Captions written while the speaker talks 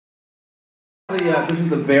This was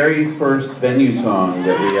the very first venue song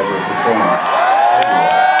that we ever performed.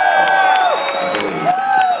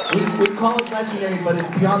 We call it legendary, but it's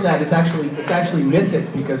beyond that. It's actually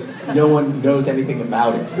mythic because no one knows anything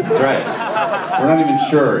about it. That's right. We're not even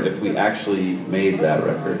sure if we actually made that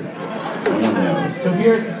record. No one knows. So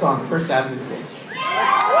here's the song, First Avenue Stage.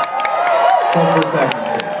 Called First Avenue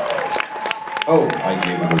Stage. Oh, I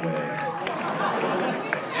gave it away.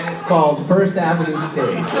 And it's called First Avenue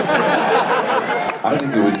Stage. I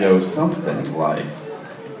think it would go something like...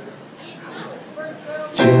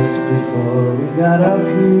 Just before we got up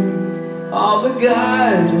here, all the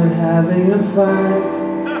guys were having a fight.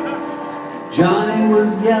 Johnny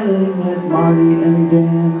was yelling at Marty and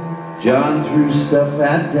Dan. John threw stuff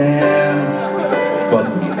at Dan.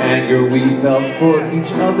 But the anger we felt for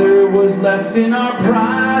each other was left in our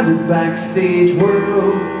private backstage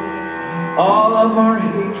world. All of our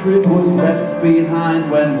hatred was left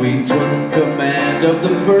behind when we took command of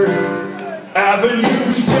the First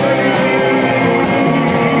Avenue Stage.